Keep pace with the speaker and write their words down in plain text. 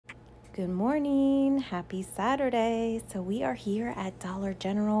Good morning. Happy Saturday. So we are here at Dollar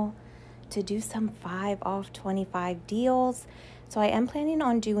General to do some 5 off 25 deals. So I am planning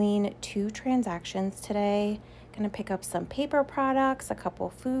on doing 2 transactions today. Gonna pick up some paper products, a couple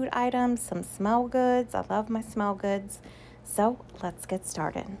food items, some smell goods. I love my smell goods. So let's get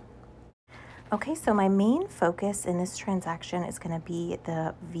started. Okay, so my main focus in this transaction is going to be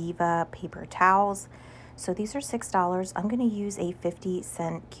the Viva paper towels. So these are $6. I'm going to use a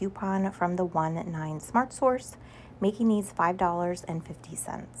 50-cent coupon from the 1-9 Smart Source, making these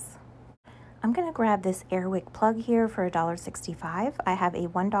 $5.50. I'm going to grab this Airwick plug here for $1.65. I have a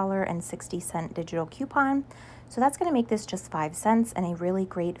 $1.60 digital coupon, so that's going to make this just 5 cents and a really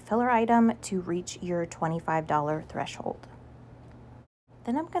great filler item to reach your $25 threshold.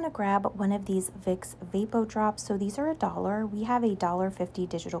 Then I'm going to grab one of these Vicks Vapo Drops. So these are $1. We have a $1.50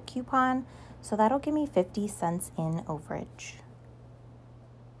 digital coupon, so that'll give me 50 cents in overage.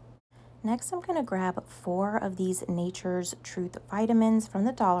 Next, I'm going to grab 4 of these Nature's Truth vitamins from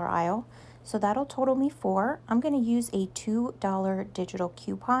the dollar aisle. So that'll total me 4. I'm going to use a $2 digital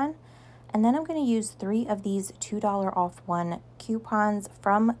coupon. And then I'm going to use 3 of these $2 off 1 coupons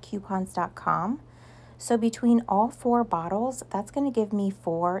from coupons.com. So between all 4 bottles, that's going to give me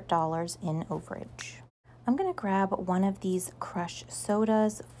 $4 in overage. I'm going to grab one of these Crush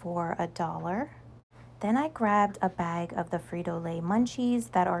sodas for $1. Then I grabbed a bag of the Frito-Lay Munchies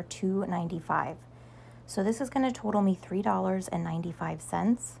that are $2.95. So this is going to total me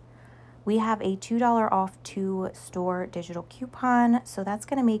 $3.95. We have a $2 off 2 store digital coupon, so that's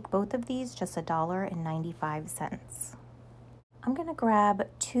going to make both of these just $1.95. I'm going to grab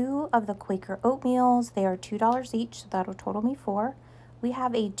 2 of the Quaker oatmeals. They are $2 each, so that'll total me 4. We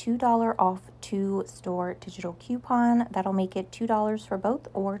have a $2 off 2 store digital coupon. That'll make it $2 for both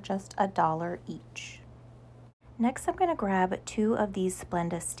or just $1 each. Next, I'm going to grab 2 of these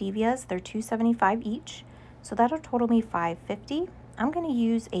Splenda Stevias. They're $2.75 each, so that'll total me $5.50. I'm going to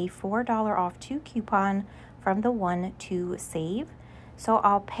use a $4 off 2 coupon from the 1-2 Save. So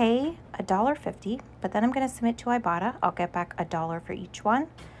I'll pay $1.50, but then I'm going to submit to Ibotta. I'll get back $1 for each one.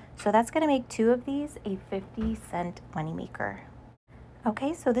 So that's going to make 2 of these a 50-cent moneymaker.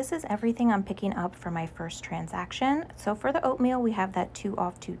 Okay, so this is everything I'm picking up for my first transaction. So for the oatmeal, we have that 2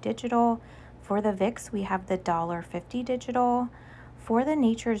 off 2 digital. For the Vicks, we have the $1.50 digital. For the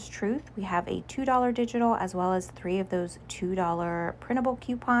Nature's Truth, we have a $2 digital as well as 3 of those $2 printable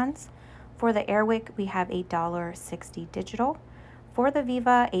coupons. For the Airwick, we have a $1.60 digital. For the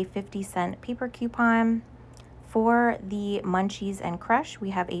Viva, a 50-cent paper coupon. For the Munchies and Crush, we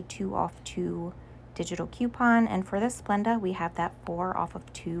have a 2 off 2 digital coupon. And for the Splenda, we have that 4 off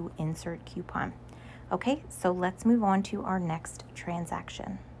of 2 insert coupon. Okay, so let's move on to our next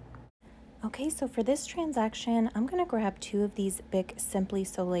transaction. Okay, so for this transaction, I'm going to grab 2 of these Bic Simply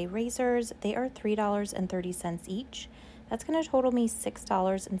Soleil razors. They are $3.30 each. That's going to total me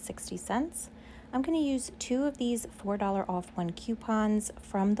 $6.60. I'm going to use 2 of these $4 off 1 coupons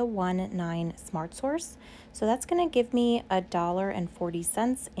from the 1-9 Smart Source. So that's going to give me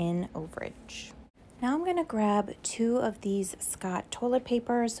 $1.40 in overage. Now I'm going to grab 2 of these Scott toilet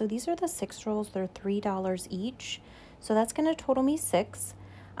paper. So these are the 6 rolls. They're $3 each. So that's going to total me $6.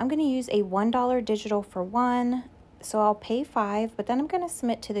 I'm going to use a $1 digital for 1. So I'll pay $5, but then I'm going to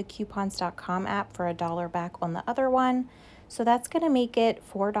submit to the coupons.com app for $1 back on the other one. So that's going to make it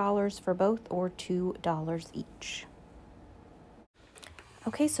 $4 for both or $2 each.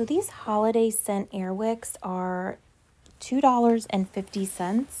 Okay, so these holiday scent Airwicks are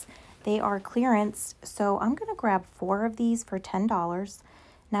 $2.50. They are clearance, so I'm going to grab 4 of these for $10.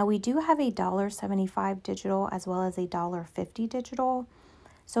 Now we do have a $1.75 digital as well as a $1.50 digital.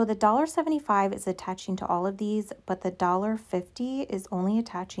 So the $1.75 is attaching to all of these, but the $1.50 is only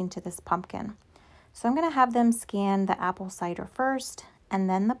attaching to this pumpkin. So I'm going to have them scan the apple cider first and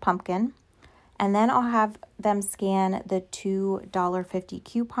then the pumpkin. And then I'll have them scan the 2 $1.50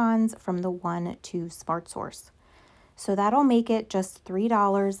 coupons from the 1-2 Smart Source. So that'll make it just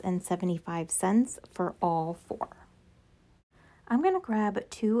 $3.75 for all 4. I'm going to grab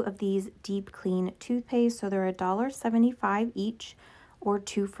 2 of these Deep Clean toothpaste. So they're $1.75 each or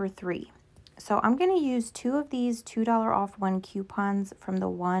 2 for $3. So I'm going to use 2 of these $2 off 1 coupons from the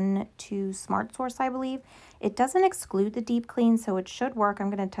 1-2 Smart Source, I believe. It doesn't exclude the Deep Clean, so it should work.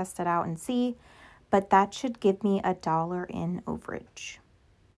 I'm going to test it out and see, but that should give me $1 in overage.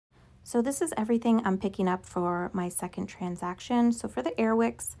 So this is everything I'm picking up for my second transaction. So for the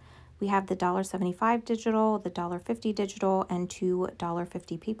Airwicks, we have the $1.75 digital, the $1.50 digital, and 2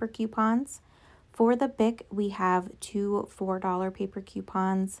 $1.50 paper coupons. For the Bic, we have 2 $4 paper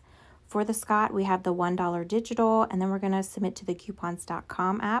coupons. For the Scott, we have the $1 digital, and then we're going to submit to the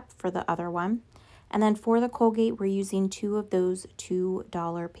coupons.com app for the other one. And then for the Colgate, we're using 2 of those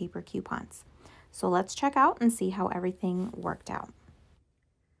 $2 paper coupons. So let's check out and see how everything worked out.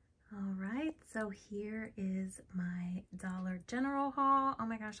 All right, so here is my Dollar General haul. Oh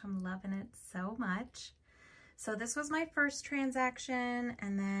my gosh, I'm loving it so much. So this was my first transaction,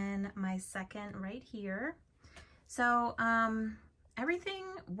 and then my second right here. So everything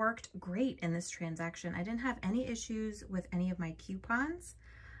worked great in this transaction. I didn't have any issues with any of my coupons.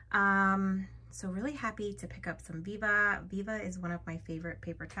 So really happy to pick up some Viva. Viva is one of my favorite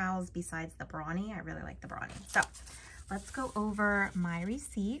paper towels besides the Brawny. I really like the Brawny. So let's go over my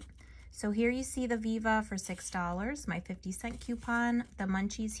receipt. So here you see the Viva for $6, my 50-cent coupon, the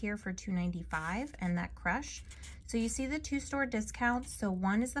Munchies here for $2.95, and that Crush. So you see the 2 store discounts. So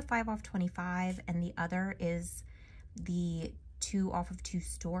one is the 5 off 25 and the other is the 2 off of 2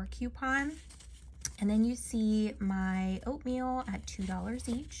 store coupon. And then you see my oatmeal at $2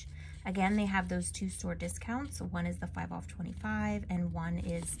 each. Again, they have those 2 store discounts. So one is the 5 off 25 and one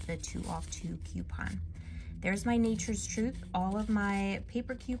is the 2 off 2 coupon. There's my Nature's Truth. All of my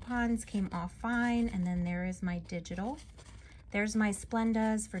paper coupons came off fine. And then there is my digital. There's my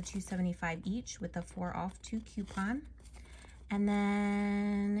Splendas for $2.75 each with the 4 off 2 coupon. And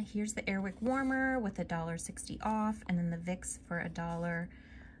then here's the Airwick Warmer with a $1.60 off. And then the Vicks for $1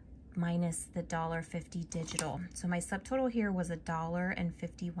 minus the $1.50 digital. So my subtotal here was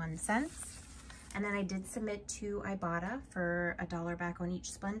 $1.51. And then I did submit to Ibotta for $1 back on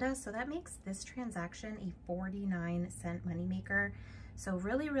each Splenda. So that makes this transaction a 49-cent moneymaker. So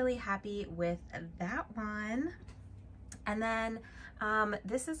really, really happy with that one. And then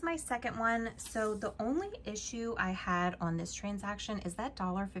this is my second one. So the only issue I had on this transaction is that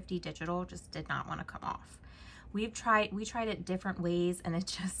 $1.50 digital just did not want to come off. We tried it different ways and it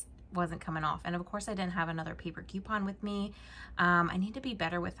just wasn't coming off. And of course I didn't have another paper coupon with me. I need to be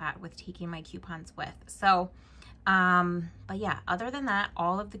better with that, with taking my coupons with. So, but yeah, other than that,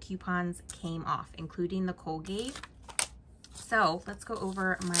 all of the coupons came off, including the Colgate. So let's go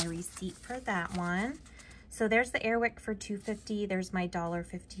over my receipt for that one. So there's the Airwick for $2.50. There's my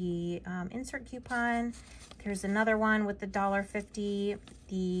 $1.50 insert coupon. There's another one with the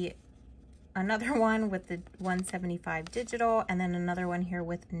 $1.50, another one with the $1.75 digital, and then another one here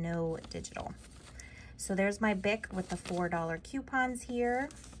with no digital. So there's my Bic with the $4 coupons here,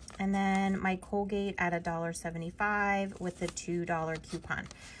 and then my Colgate at $1.75 with the $2 coupon.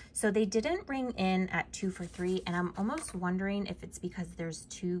 So they didn't ring in at 2 for $3, and I'm almost wondering if it's because there's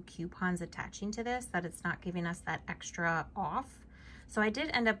 2 coupons attaching to this that it's not giving us that extra off. So I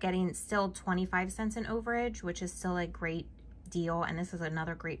did end up getting still 25 cents in overage, which is still a great deal, and this is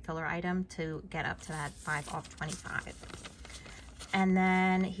another great filler item to get up to that 5 off 25. And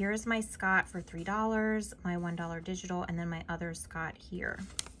then here's my Scott for $3, my $1 digital, and then my other Scott here.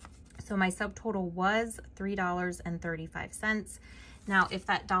 So my subtotal was $3.35. Now, if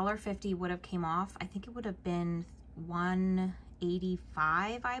that $1.50 would have came off, I think it would have been $1.85,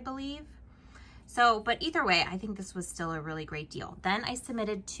 I believe. So, but either way, I think this was still a really great deal. Then I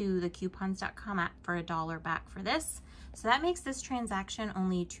submitted to the coupons.com app for $1 back for this. So that makes this transaction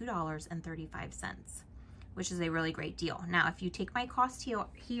only $2.35, which is a really great deal. Now, if you take my cost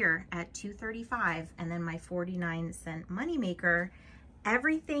here at $2.35 and then my 49-cent moneymaker,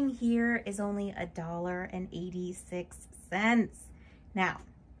 everything here is only $1.86. Now,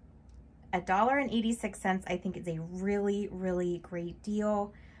 $1.86 I think is a really, really great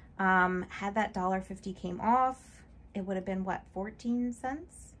deal. Had that $1.50 came off, it would have been what, 14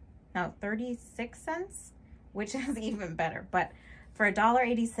 cents? No, 36 cents, which is even better. But for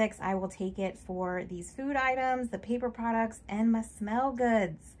 $1.86, I will take it for these food items, the paper products, and my smell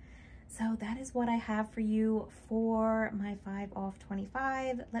goods. So that is what I have for you for my 5 off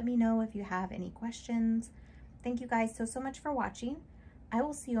 25. Let me know if you have any questions. Thank you guys so much for watching. I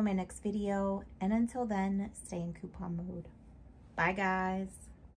will see you in my next video, and until then, stay in coupon mode. Bye guys.